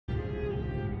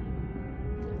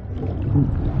He's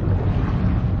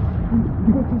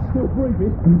still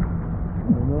breathing. I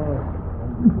don't know.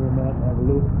 I'm just going out and have a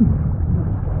look.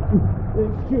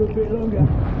 Let's chew a bit longer.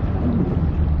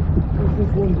 What's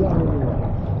this one done anyway?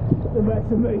 The back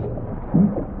to me.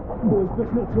 Boys,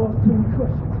 best not to ask too many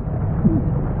questions.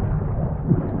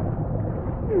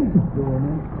 Go on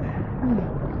then.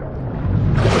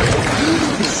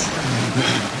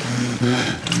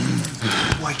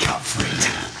 Wake up, friend.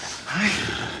 Hey?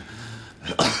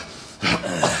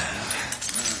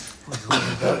 We thought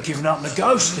about giving up the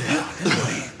ghost there, didn't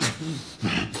we?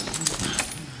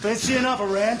 Fancy another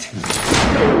round?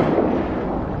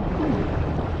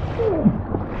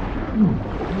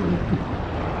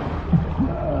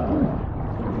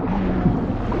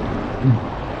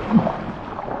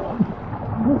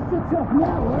 What's the tough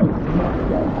now, eh?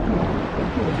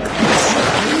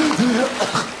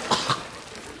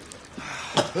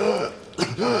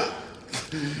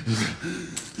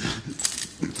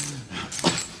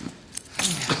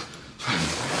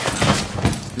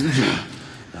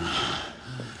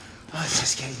 Oh, it's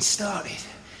just getting started.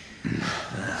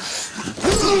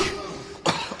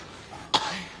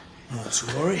 Not to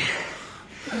worry.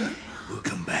 We'll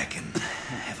come back and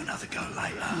have another go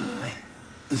later, eh?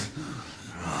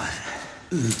 Right.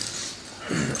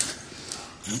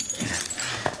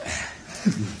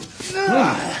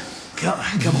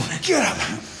 Come on, get up.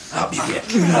 Up you get.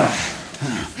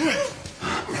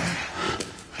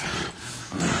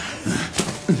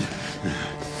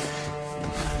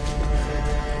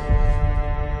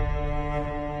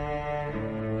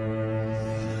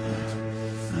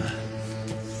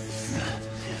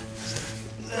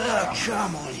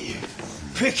 Come on, you.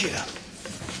 Pick it up.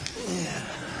 Yeah.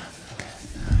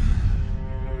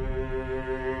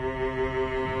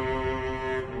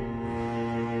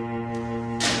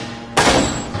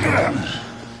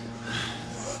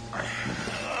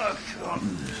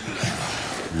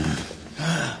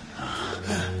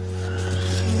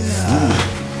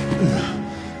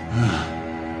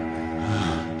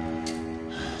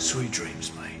 Sweet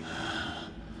dreams, mate.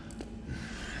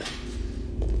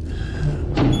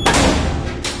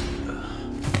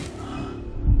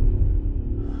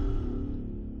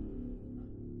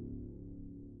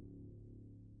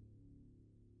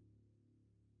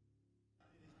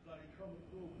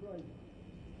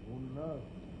 Wouldn't know.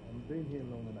 Haven't been here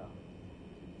long enough.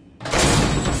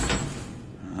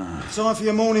 Time for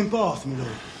your morning bath, my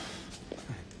lord.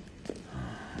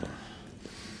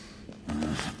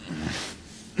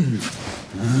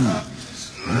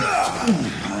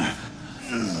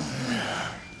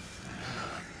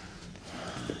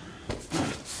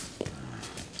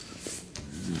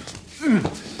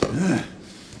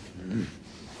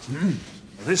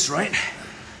 At this rate,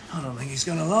 I don't think he's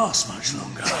going to last much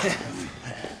longer.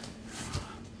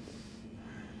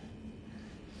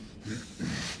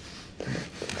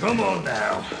 Come on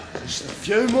now. Just a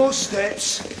few more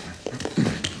steps.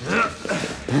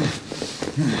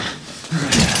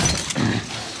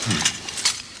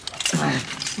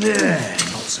 Yeah,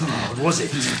 not so hard, was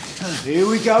it? Here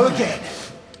we go again.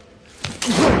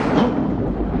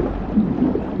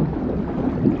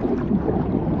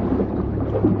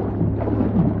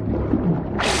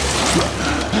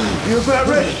 You about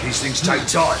ready? These things take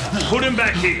time. Put him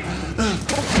back in.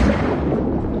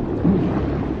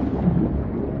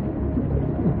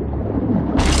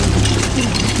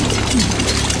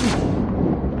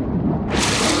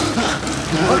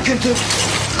 I can do...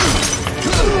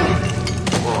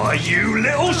 Why, you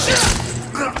little shit!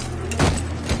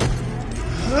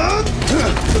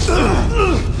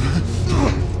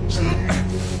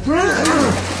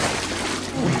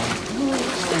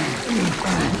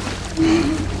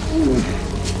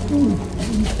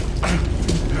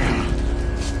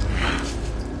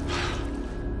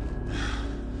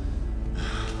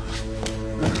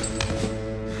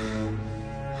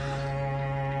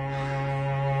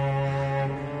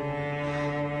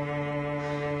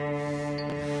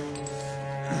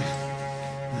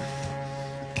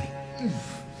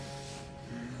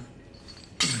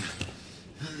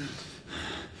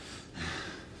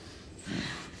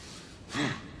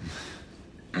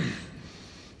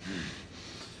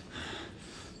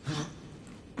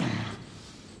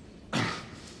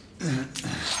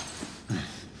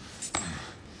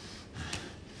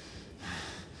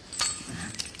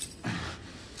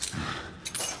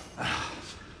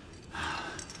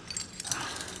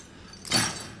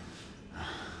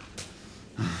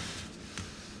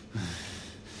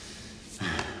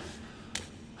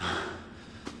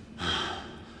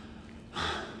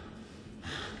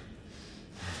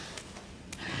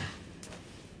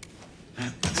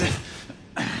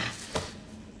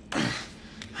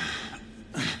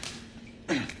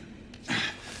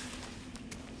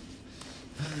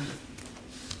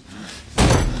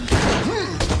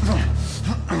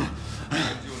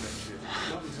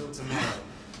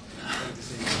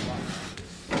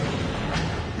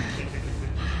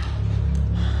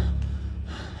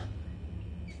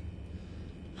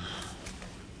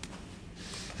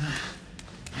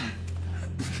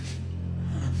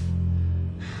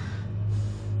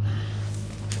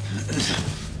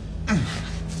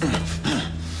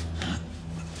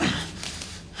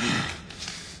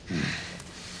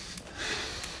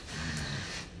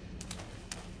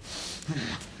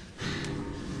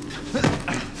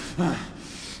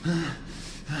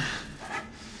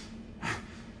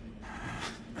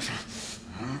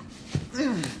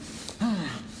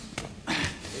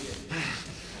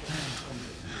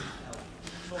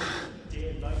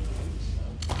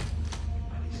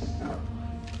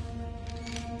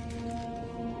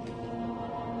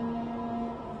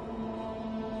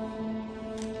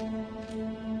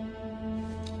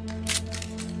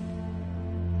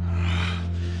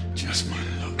 Just my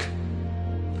luck.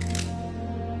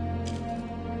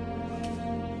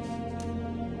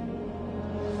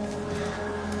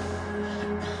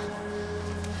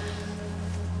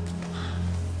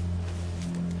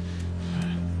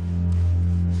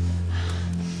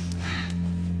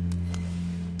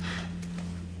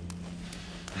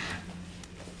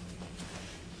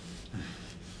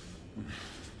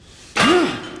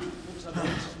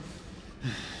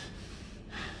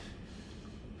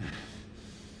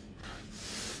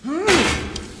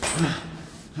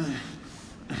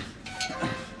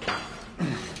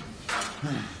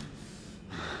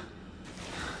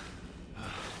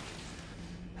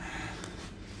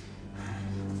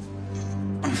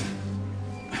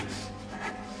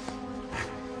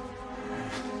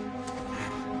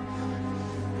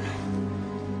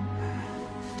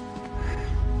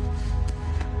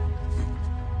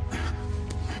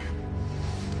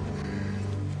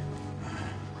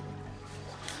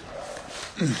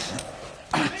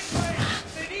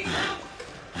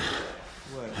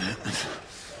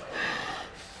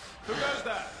 Who does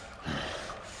that?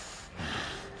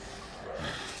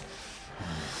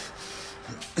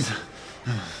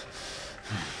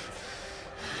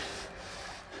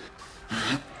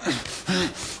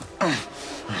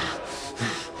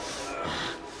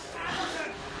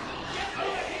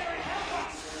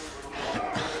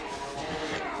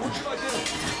 What should I do?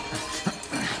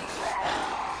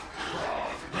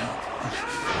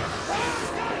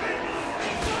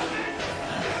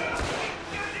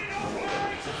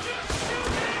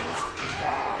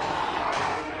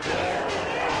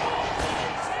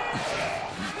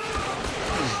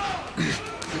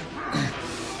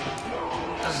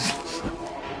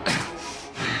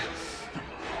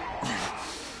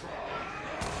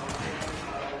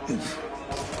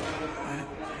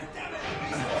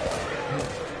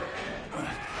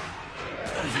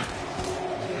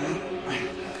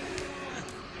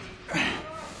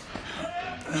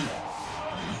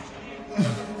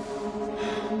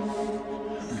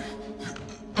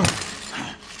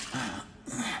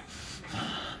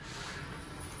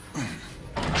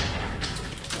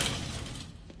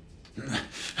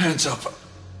 Hands up.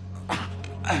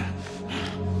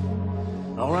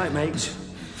 All right, mate.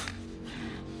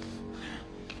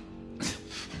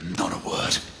 Not a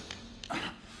word.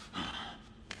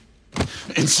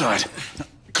 Inside.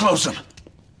 Close them.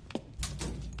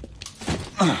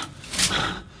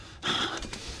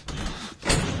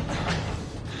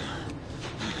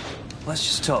 Let's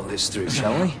just talk this through,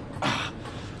 shall we?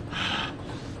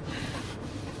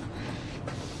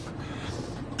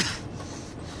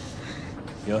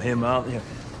 You're him, aren't you?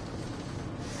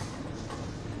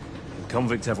 The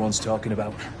convict everyone's talking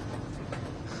about.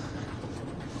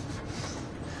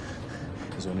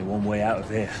 There's only one way out of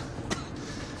here.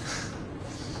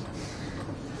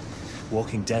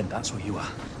 Walking Dead, that's what you are.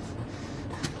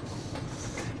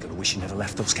 Gotta wish you never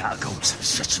left those catacombs.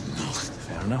 Shut your mouth.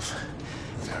 Fair enough.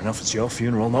 Fair enough, it's your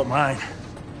funeral, not mine.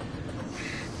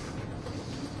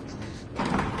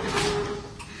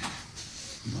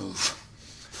 Move.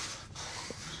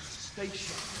 Stay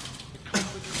sharp.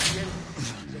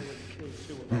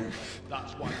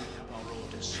 That's why we have our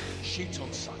orders. Shoot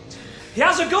on sight. He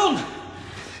has a gun!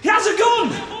 He has a gun!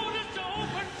 Orders to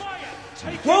open fire!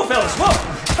 Take Whoa, fellas, whoa!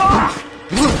 Ah!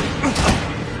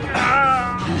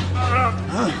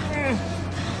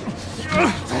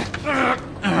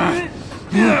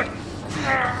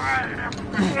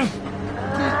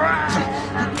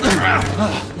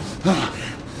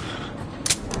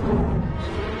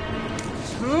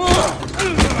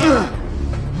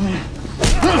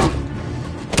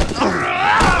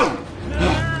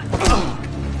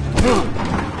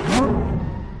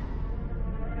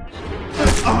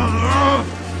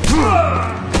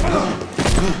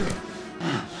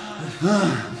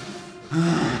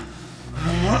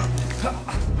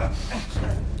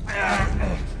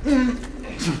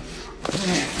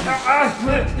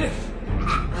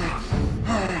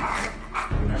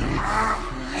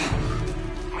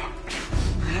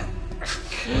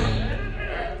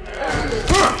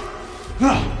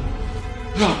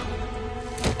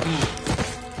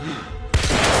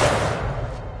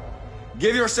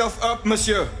 Give yourself up,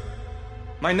 monsieur.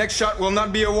 My next shot will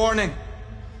not be a warning.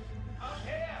 Up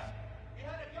here! We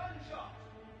had a gunshot!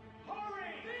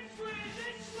 Hurry! This way!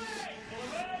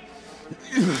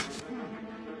 This way!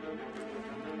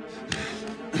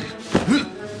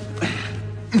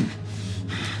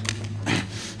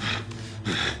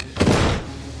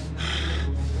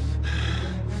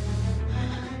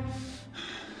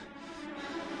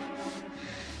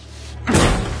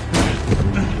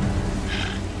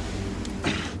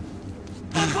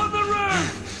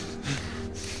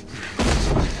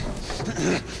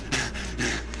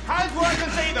 Hands where I can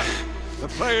see them! The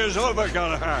play is over,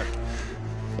 Galahad.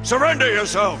 Surrender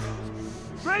yourself!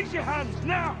 Raise your hands,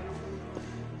 now!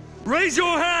 Raise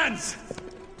your hands!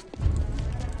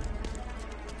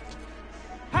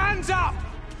 Hands up!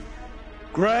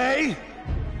 Grey,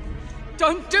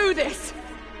 Don't do this!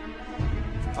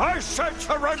 I said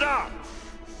surrender!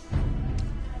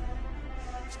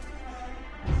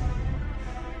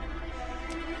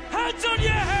 Hands on your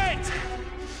head!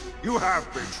 You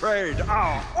have betrayed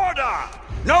our order!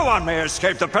 No one may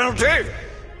escape the penalty!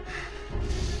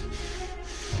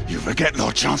 You forget,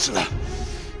 Lord Chancellor.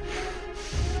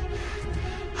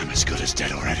 I'm as good as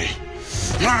dead already.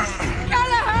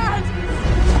 Galahad!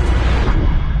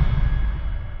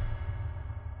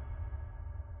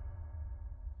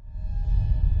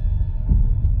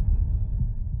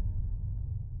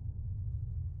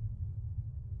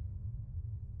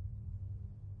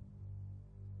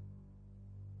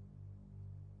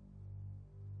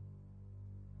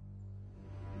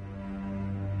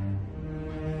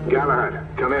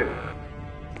 Galahad, come in.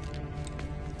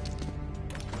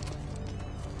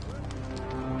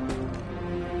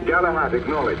 Galahad,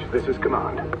 acknowledge. This is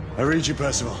command. I read you,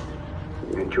 Percival.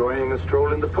 Enjoying a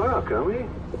stroll in the park, are we?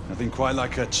 Nothing quite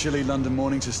like a chilly London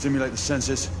morning to stimulate the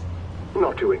senses.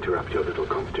 Not to interrupt your little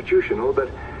constitutional, but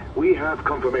we have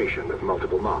confirmation of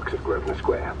multiple marks at Grosvenor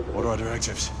Square. What are our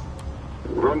directives?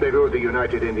 Rendezvous at the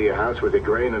United India House with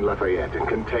Igraine and Lafayette and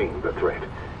contain the threat.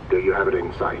 Do you have it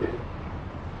in sight?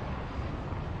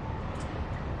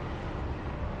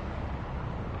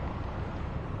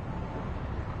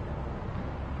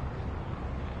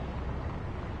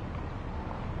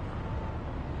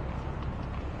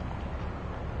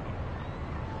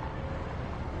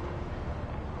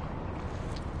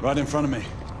 Right in front of me.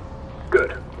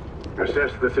 Good.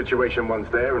 Assess the situation once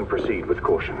there and proceed with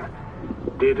caution.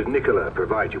 Did Nicola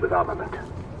provide you with armament?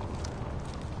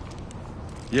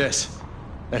 Yes.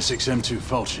 Essex M2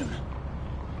 Falchion.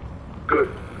 Good.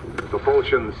 The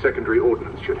Falchion's secondary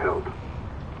ordnance should help.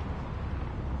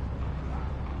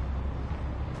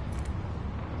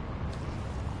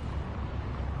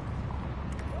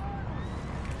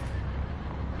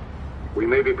 We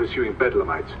may be pursuing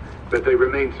Bedlamites, but they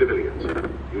remain civilians.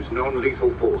 Use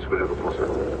non-lethal force whenever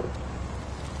possible.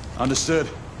 Understood.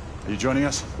 Are you joining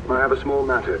us? I have a small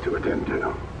matter to attend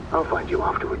to. I'll find you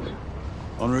afterwards.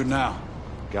 En route now.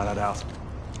 Galahad out.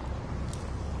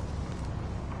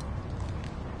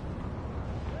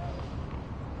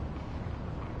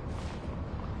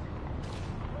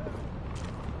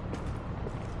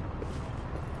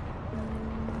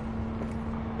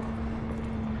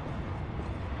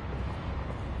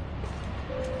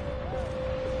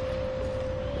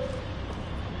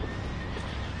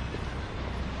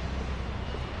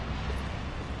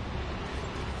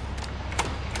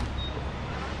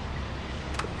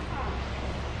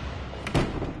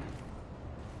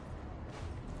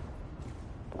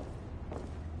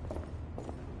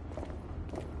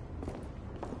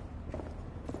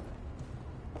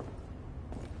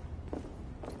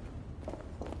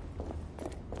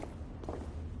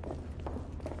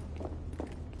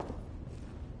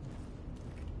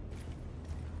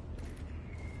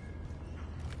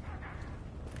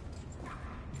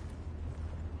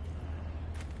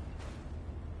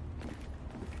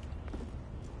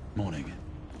 Morning.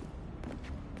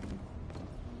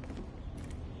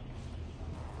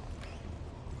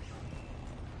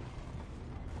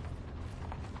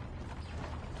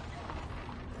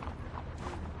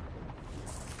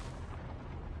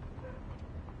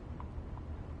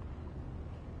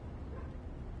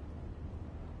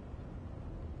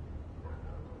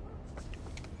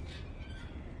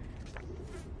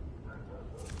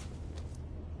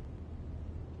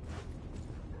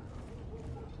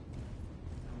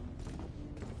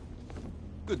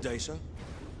 Good day, sir.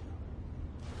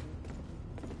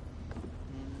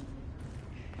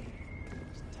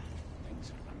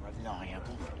 Things are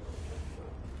unreliable.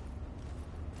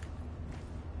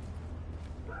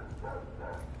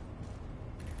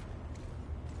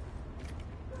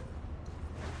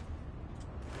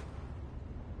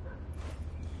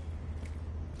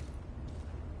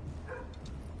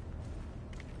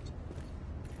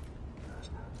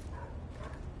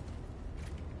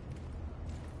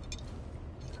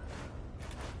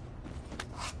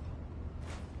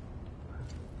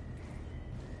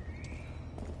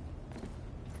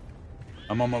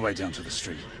 I'm on my way down to the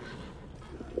street.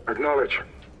 Acknowledge.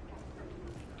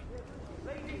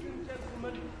 Ladies and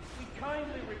gentlemen, we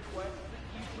kindly request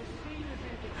that you proceed as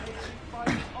indicated by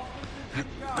the officers in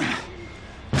charge.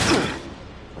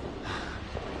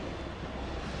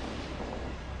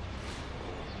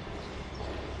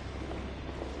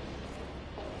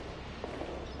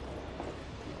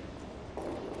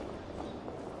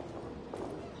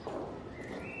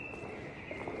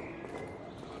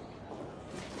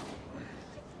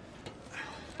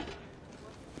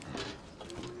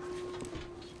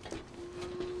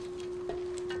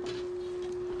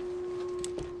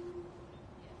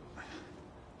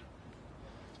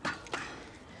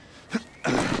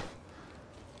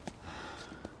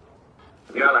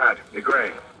 Galahad,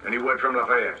 Gray, any word from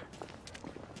Lafayette?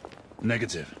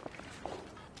 Negative.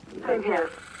 Same here.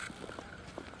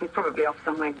 He's probably off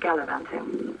somewhere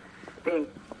gallivanting. Being,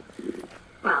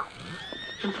 well,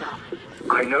 himself.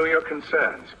 I know your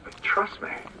concerns, but trust me,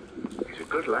 he's a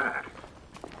good lad.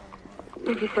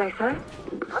 Did you say so?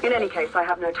 In any case, I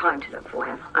have no time to look for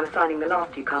him. I'm assigning the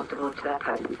last few constables to their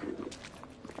posts.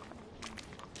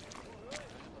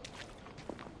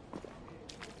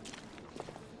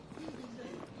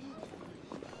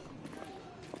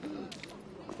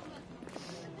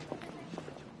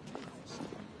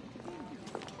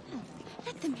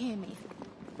 Let them hear me.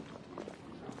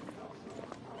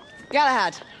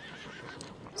 Galahad,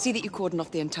 see that you cordon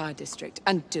off the entire district,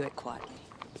 and do it quietly.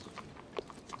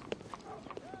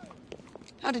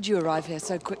 How did you arrive here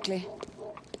so quickly?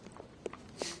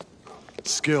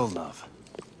 Skill, love.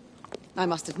 I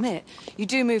must admit, you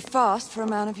do move fast for a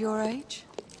man of your age.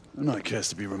 A knight cares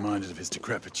to be reminded of his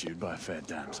decrepitude by a fair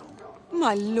damsel.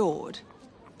 My lord,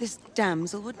 this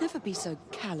damsel would never be so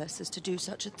callous as to do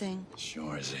such a thing.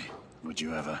 Sure is he. Would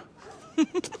you ever?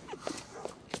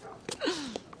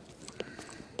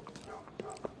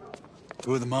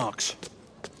 Who are the marks?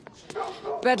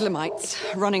 Bedlamites,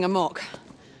 running amok.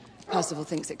 Percival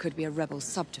thinks it could be a rebel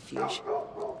subterfuge.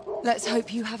 Let's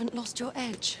hope you haven't lost your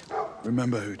edge.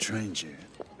 Remember who trained you?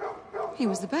 He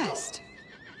was the best.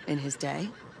 In his day.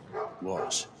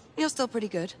 Was. You're still pretty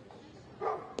good.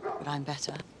 But I'm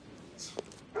better.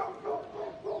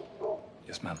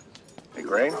 Yes, ma'am.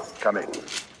 Gray, come in.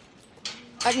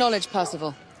 Acknowledge,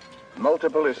 Percival.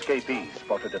 Multiple escapees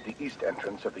spotted at the east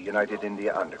entrance of the United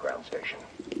India Underground Station.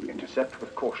 Intercept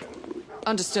with caution.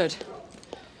 Understood.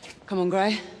 Come on,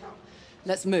 Gray.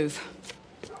 Let's move.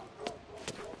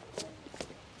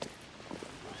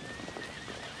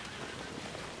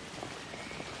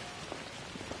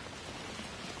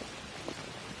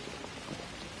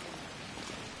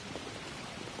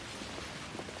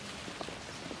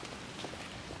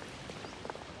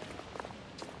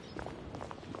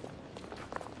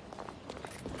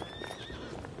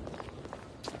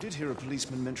 I did hear a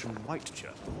policeman mention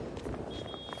Whitechapel.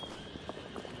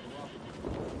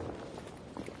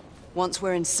 Once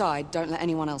we're inside, don't let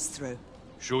anyone else through.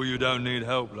 Sure you don't need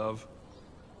help, love?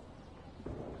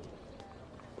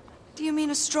 Do you mean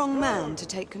a strong man to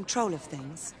take control of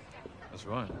things? That's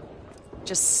right.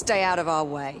 Just stay out of our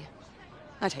way.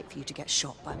 I'd hate for you to get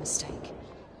shot by mistake.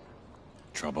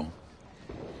 Trouble?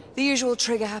 The usual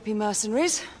trigger-happy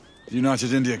mercenaries. The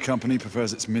United India Company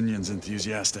prefers its minions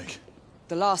enthusiastic.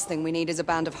 The last thing we need is a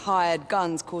band of hired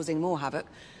guns causing more havoc.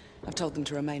 I've told them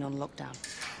to remain on lockdown.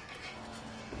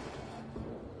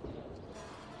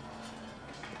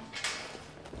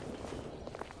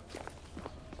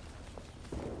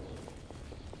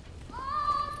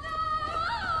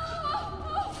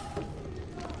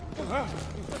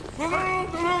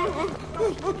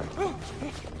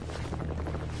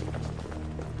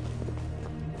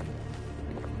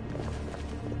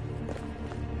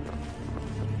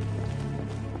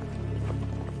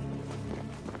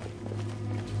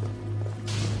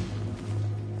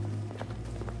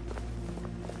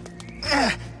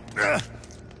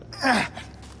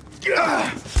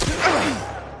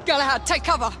 Galahad, take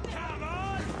cover!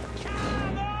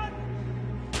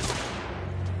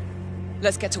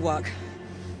 Let's get to work.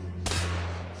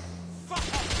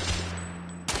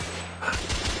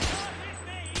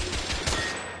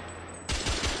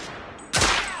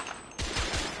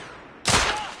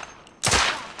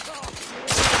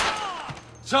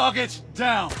 Target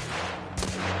down!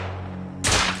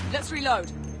 Let's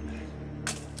reload.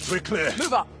 We're clear.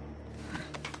 Move up.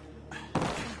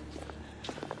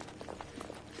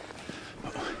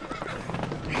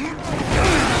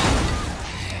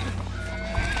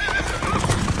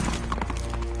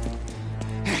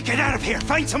 Get out of here!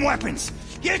 Find some weapons!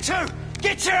 You two!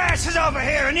 Get your asses over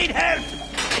here! I need help!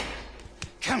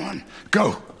 Come on.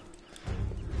 Go!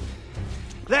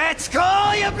 Let's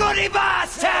go, you bloody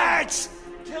bastards!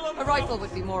 A rifle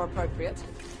would be more appropriate.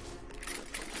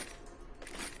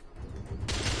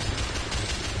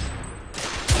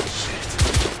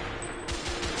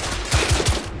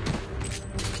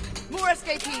 More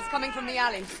escapees coming from the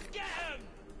alley.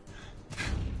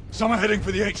 Some are heading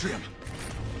for the atrium.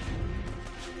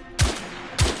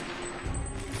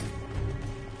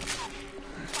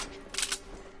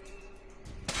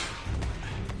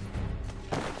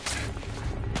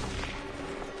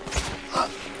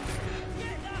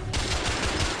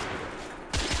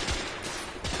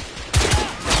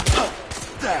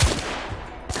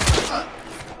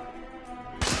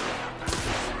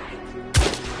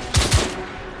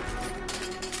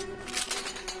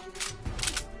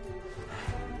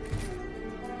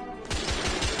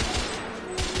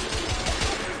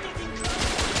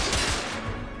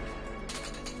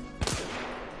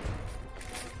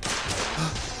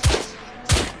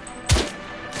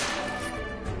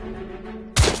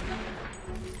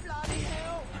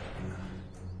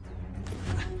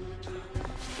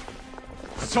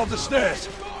 It's on the stairs.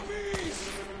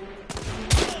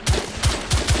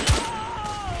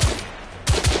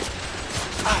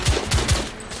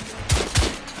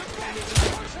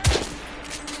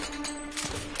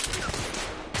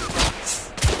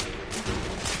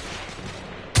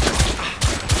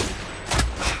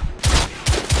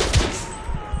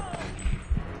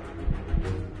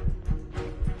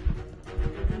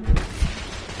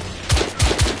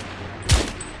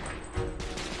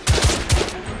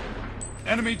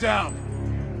 Enemy down.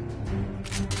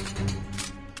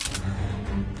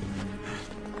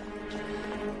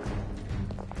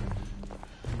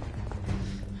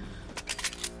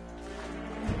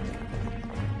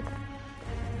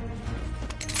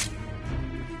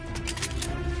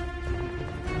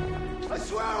 I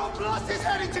swear I'll blast his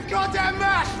head into goddamn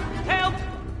mash! Help!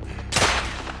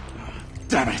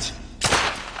 Damn it!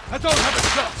 I don't have a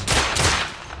shot!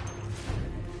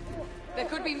 There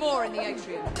could be more in the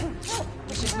atrium.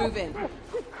 We should move in.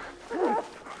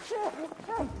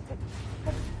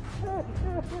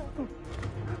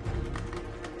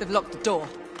 They've locked the door.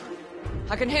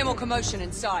 I can hear more commotion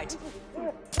inside.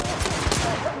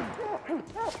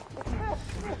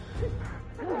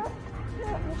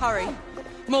 Hurry.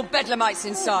 More bedlamites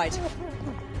inside.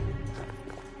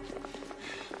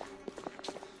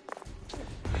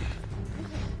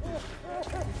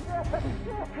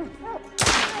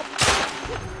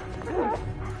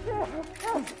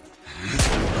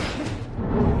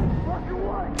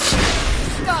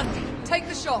 Stunned. Take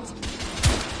the shot.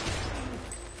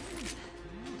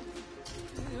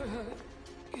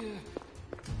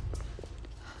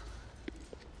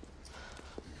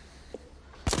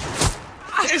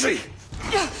 Izzy!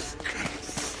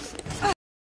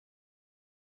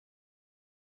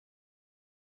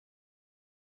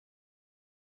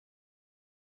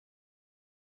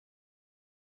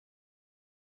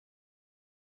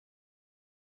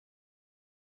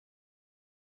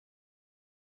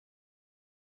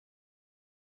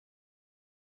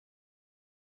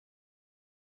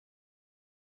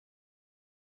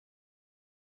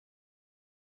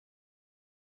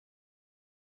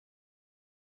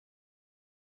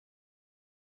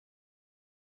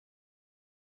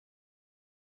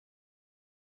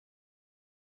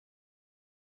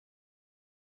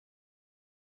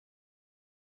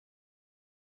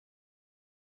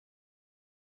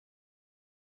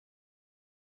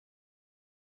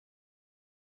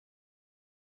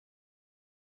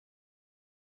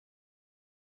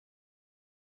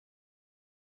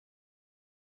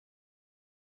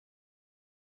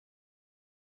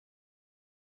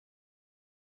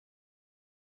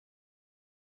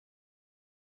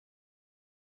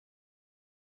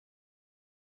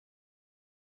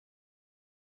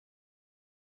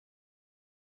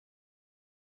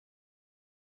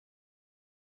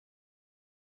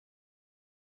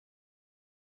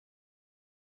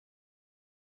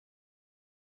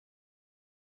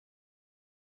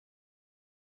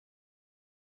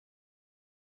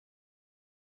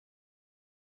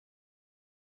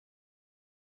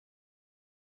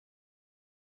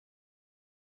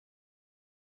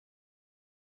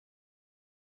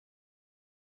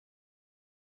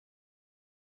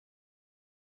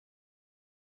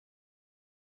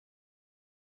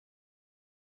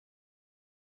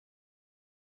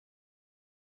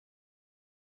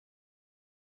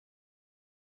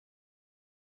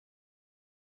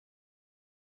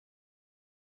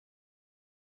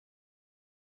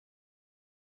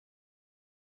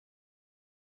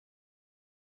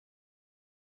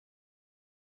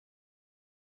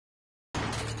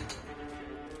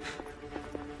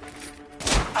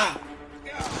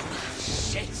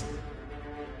 Shit!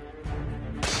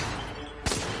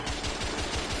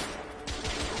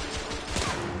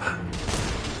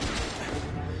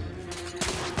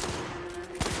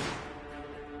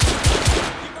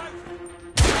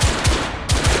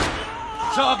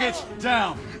 Target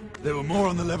down. There were more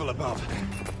on the level above.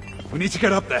 We need to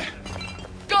get up there.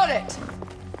 Got it!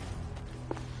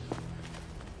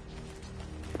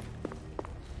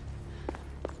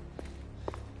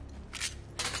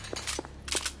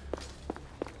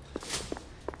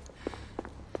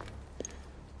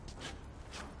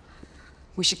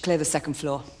 We should clear the second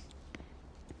floor.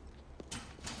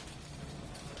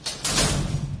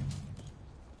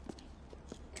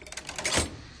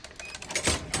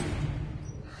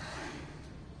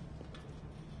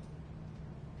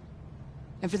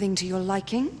 Everything to your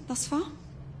liking thus far?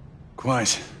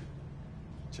 Quite.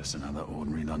 Just another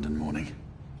ordinary London morning.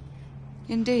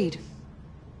 Indeed.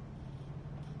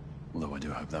 Although I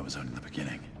do hope that was only the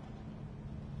beginning.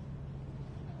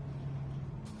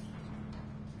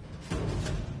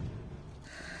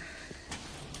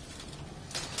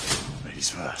 Ladies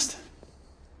first.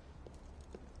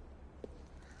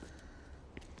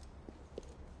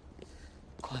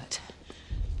 Quiet.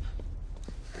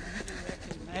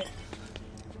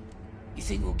 You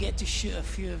think we'll get to shoot a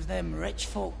few of them rich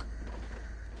folk?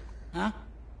 Huh?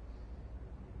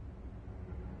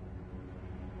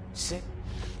 Sit.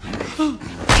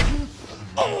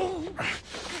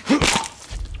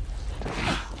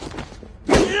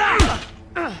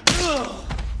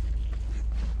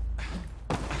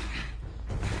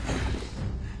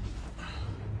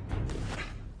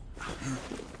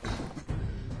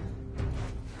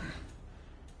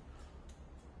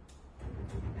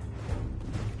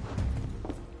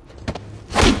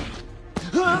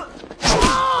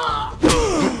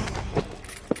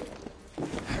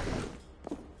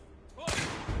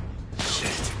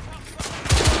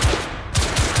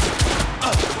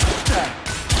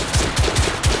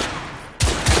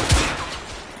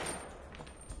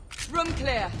 Room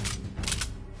clear.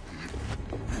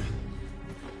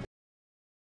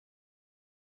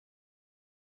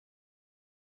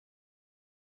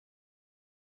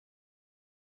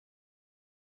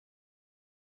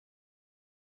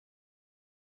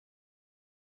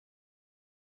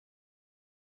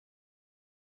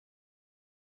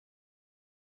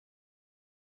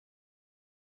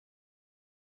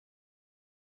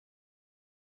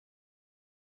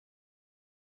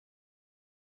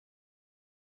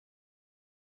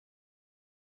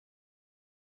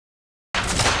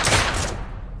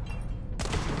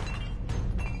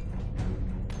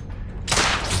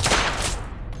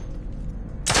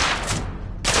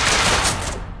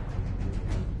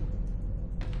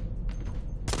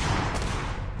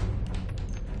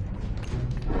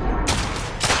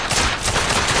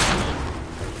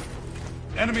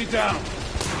 Enemy down!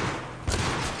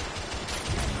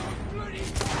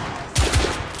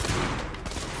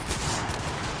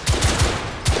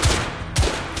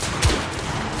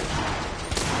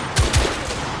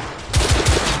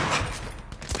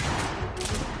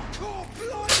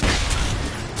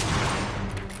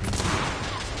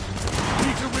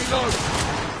 Need to reload!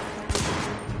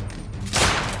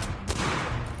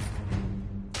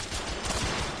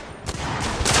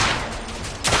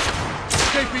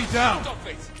 KP down! Stop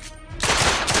it!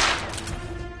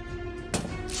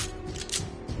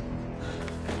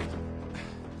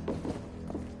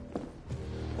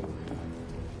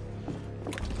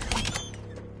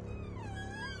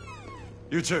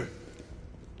 You two.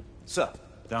 Sir.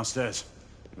 Downstairs.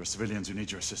 There are civilians who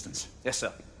need your assistance. Yes,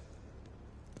 sir.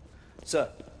 Sir,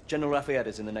 General Lafayette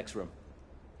is in the next room.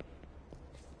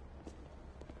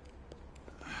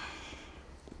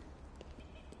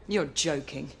 You're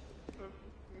joking.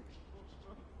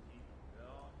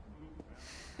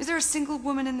 Is there a single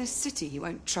woman in this city you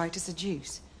won't try to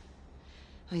seduce?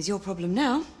 It's your problem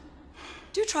now.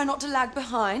 Do try not to lag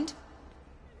behind.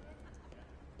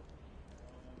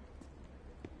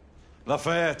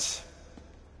 Lafayette.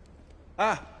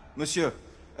 Ah, monsieur.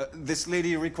 This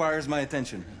lady requires my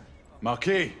attention.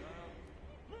 Marquis,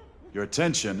 your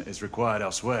attention is required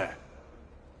elsewhere.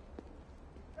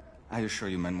 I assure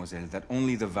you, mademoiselle, that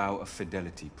only the vow of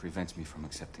fidelity prevents me from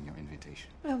accepting your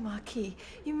invitation. Oh, Marquis,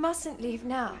 you mustn't leave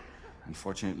now.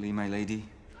 Unfortunately, my lady,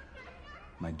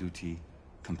 my duty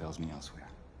compels me elsewhere.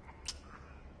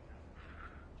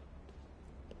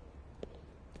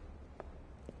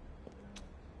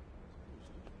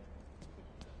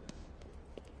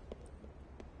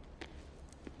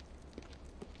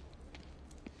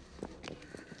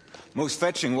 Most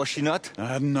fetching, was she not? I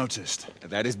hadn't noticed.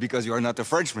 That is because you are not a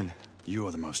Frenchman. You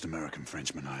are the most American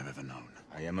Frenchman I have ever known.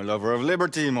 I am a lover of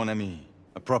liberty, mon ami.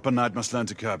 A proper knight must learn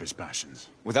to curb his passions.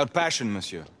 Without passion,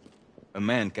 monsieur, a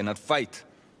man cannot fight.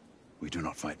 We do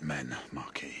not fight men,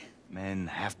 Marquis. Men,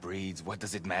 half-breeds, what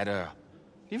does it matter?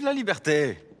 Vive la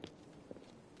liberté!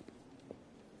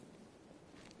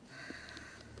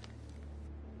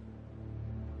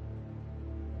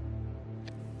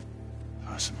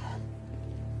 personal.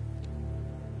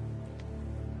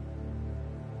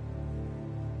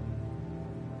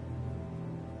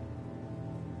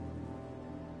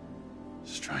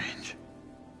 Strange.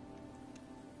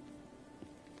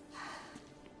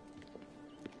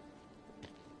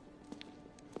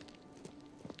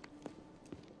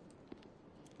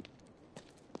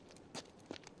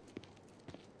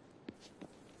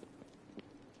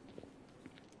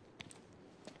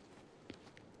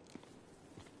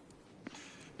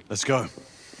 Let's go.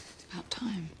 It's about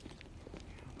time.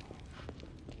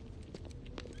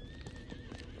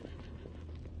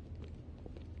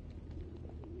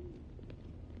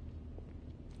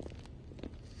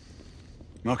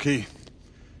 Marquis,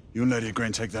 you and Lady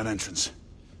Grain take that entrance.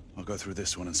 I'll go through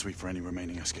this one and sweep for any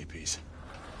remaining escapees.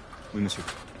 Oui, monsieur.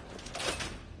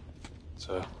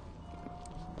 Sir.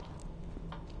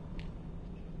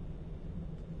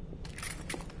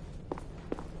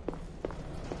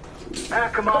 Air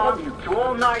command to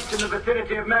all knights in the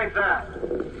vicinity of Mayfair.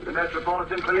 The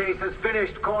Metropolitan Police has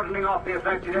finished cordoning off the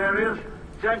affected areas.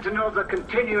 Sentinels are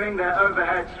continuing their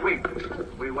overhead sweep.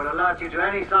 We will alert you to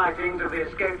any sightings of the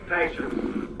escaped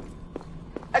patients.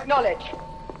 Acknowledge.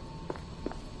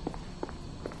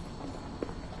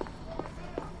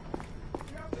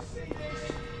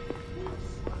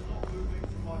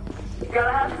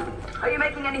 Galahad, are you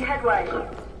making any headway?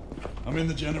 I'm in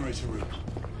the generator room.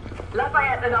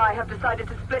 Lafayette and I have decided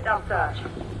to split our search.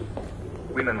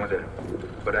 Oui, mademoiselle.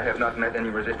 But I have not met any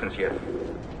resistance yet.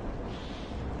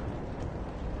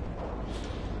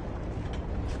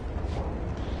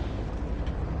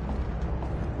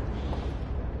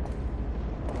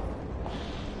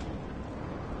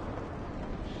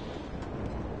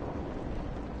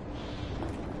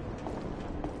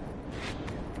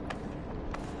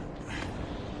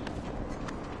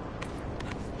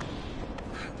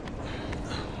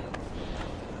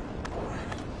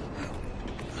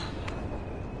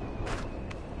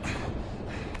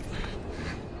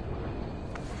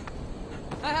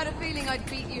 I had a feeling I'd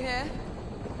beat you here.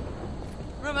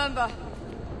 Remember,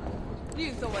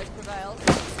 youth always prevails.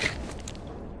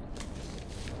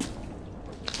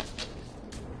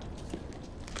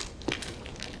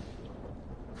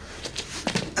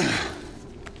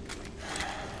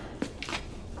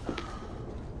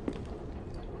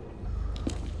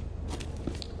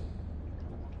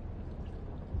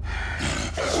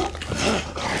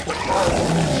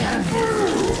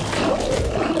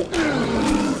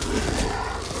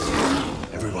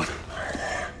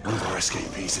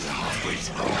 Escapees is a half-breed.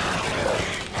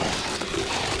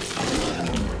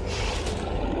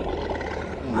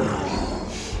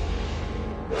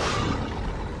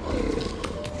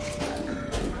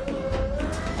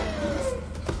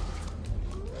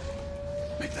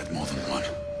 Make that more than one.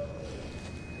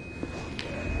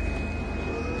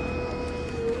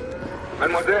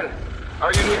 Mademoiselle,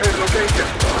 are you near his location?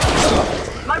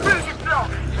 My route is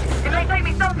blocked. It may take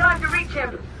me some time to reach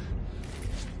him.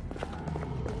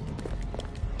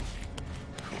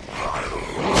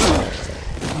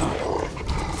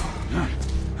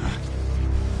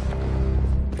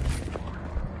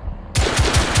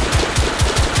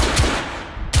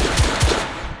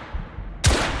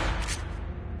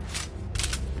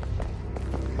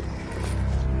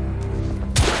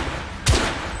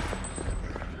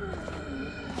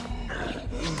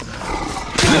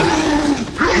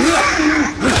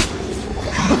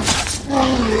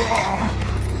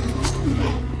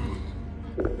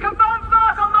 Confirm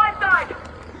spark on my side!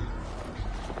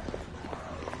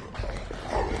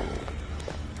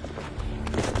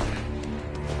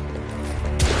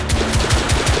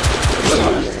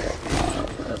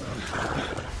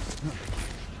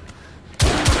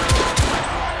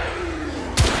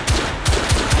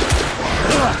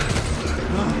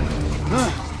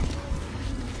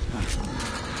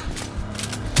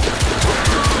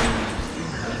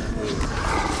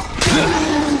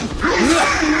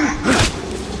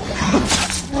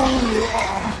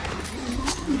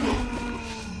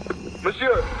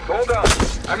 Monsieur, hold on.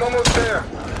 I'm almost there.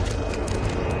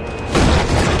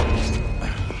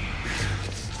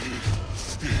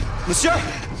 Monsieur!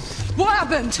 What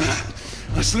happened?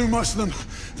 I slew most of them.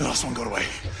 The last one got away.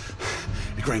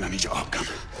 Igraine, I need your arc gun.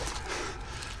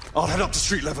 I'll head up to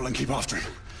street level and keep after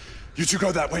him. You two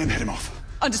go that way and head him off.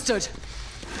 Understood.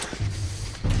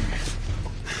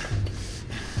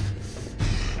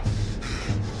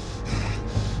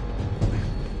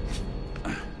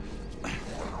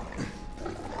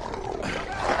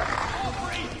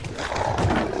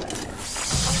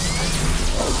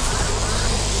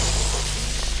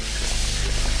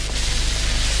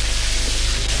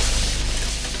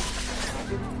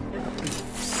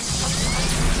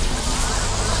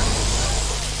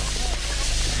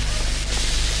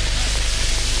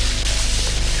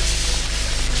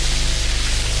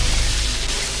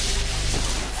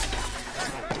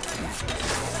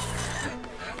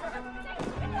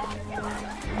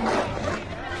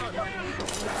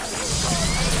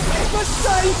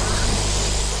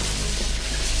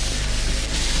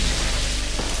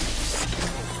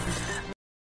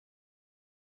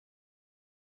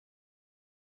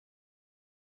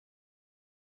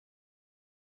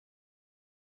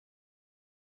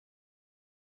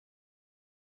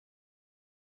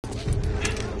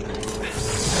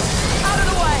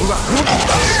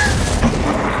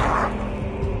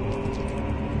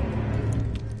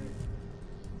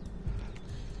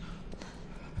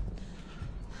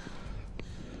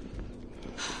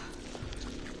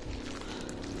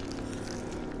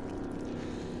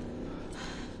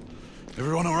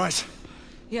 Everyone all right?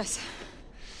 Yes.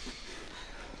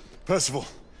 Percival,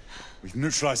 we've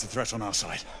neutralized the threat on our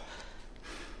side.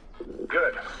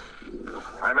 Good.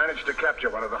 I managed to capture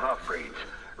one of the half-breeds.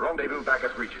 Rendezvous back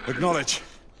at Regent. Acknowledge.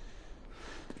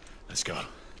 Let's go.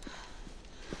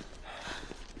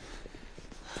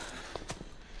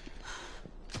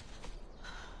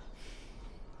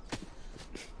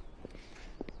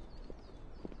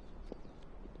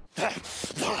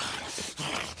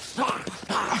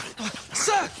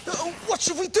 Sir! What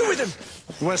should we do with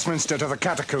him? Westminster to the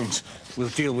catacombs. We'll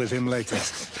deal with him later.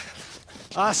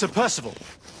 Ah, Sir Percival.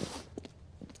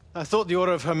 I thought the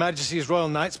Order of Her Majesty's Royal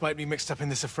Knights might be mixed up in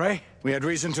this affray. We had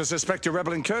reason to suspect a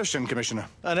rebel incursion, Commissioner.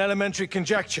 An elementary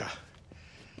conjecture.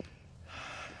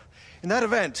 In that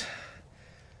event,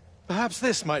 perhaps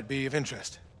this might be of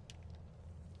interest.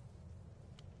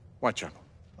 Whitechapel?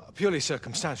 Purely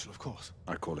circumstantial, of course.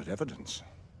 I call it evidence.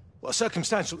 Well,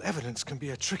 circumstantial evidence can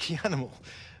be a tricky animal,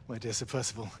 my dear Sir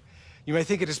Percival. You may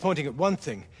think it is pointing at one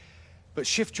thing, but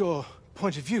shift your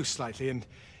point of view slightly, and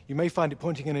you may find it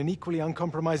pointing in an equally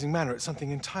uncompromising manner at something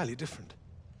entirely different.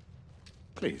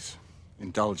 Please,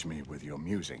 indulge me with your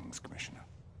musings, Commissioner.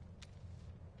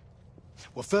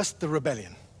 Well, first the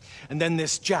rebellion, and then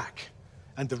this Jack,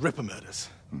 and the Ripper murders.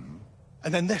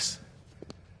 And then this.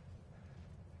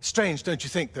 Strange, don't you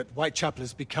think, that Whitechapel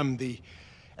has become the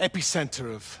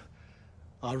epicenter of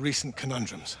our recent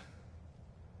conundrums?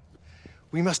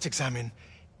 We must examine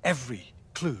every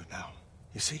clue now,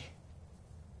 you see?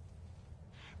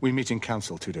 We meet in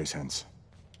council 2 days hence.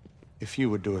 If you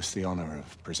would do us the honor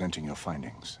of presenting your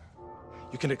findings.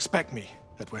 You can expect me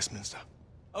at Westminster.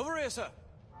 Over here, sir.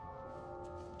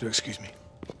 Do excuse me.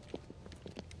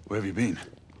 Where have you been?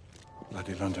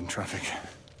 Bloody London traffic.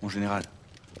 Mon Général,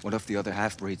 what of the other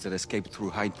half-breeds that escaped through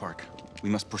Hyde Park? We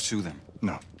must pursue them.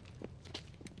 No.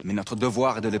 Mais notre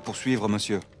devoir est de les poursuivre,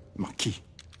 monsieur. Marquis,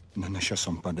 nous ne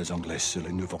chassons pas des Anglais sur le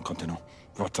nouveau continent.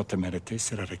 Votre témérité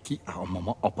sera requis à un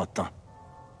moment opportun.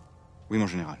 Oui, mon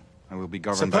Général. I will be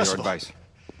governed by your advice.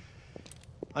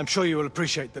 I'm sure you will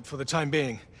appreciate that for the time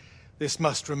being, this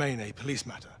must remain a police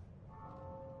matter.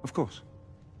 Of course.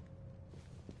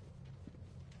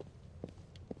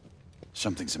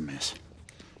 Something's amiss.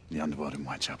 The underworld in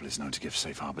Whitechapel is known to give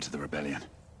safe harbor to the rebellion.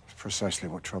 Precisely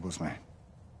what troubles me.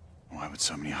 Why would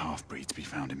so many half-breeds be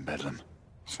found in Bedlam?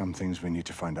 Some things we need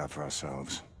to find out for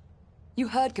ourselves. You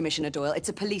heard, Commissioner Doyle. It's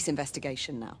a police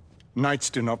investigation now. Knights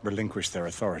do not relinquish their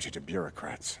authority to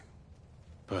bureaucrats.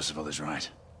 Percival is right.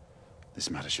 This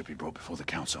matter should be brought before the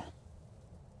council.